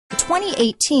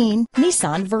2018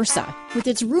 Nissan Versa. With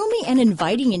its roomy and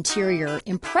inviting interior,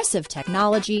 impressive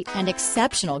technology, and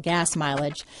exceptional gas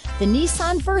mileage, the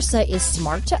Nissan Versa is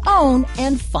smart to own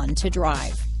and fun to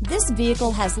drive. This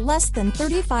vehicle has less than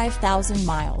 35,000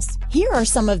 miles. Here are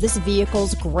some of this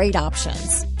vehicle's great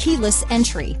options: keyless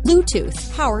entry,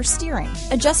 Bluetooth, power steering,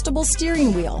 adjustable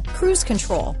steering wheel, cruise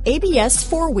control, ABS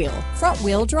 4-wheel, front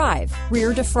wheel drive,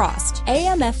 rear defrost,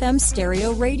 AM/FM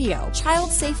stereo radio,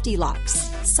 child safety locks,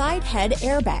 side head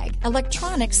airbag,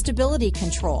 electronic stability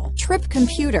control, trip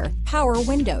computer, power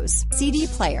windows, CD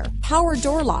player, power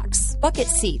door locks, bucket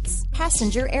seats,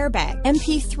 passenger airbag,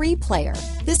 MP3 player.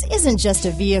 This isn't just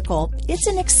a vehicle, it's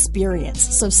an experience,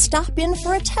 so stop in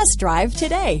for a test drive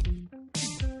today.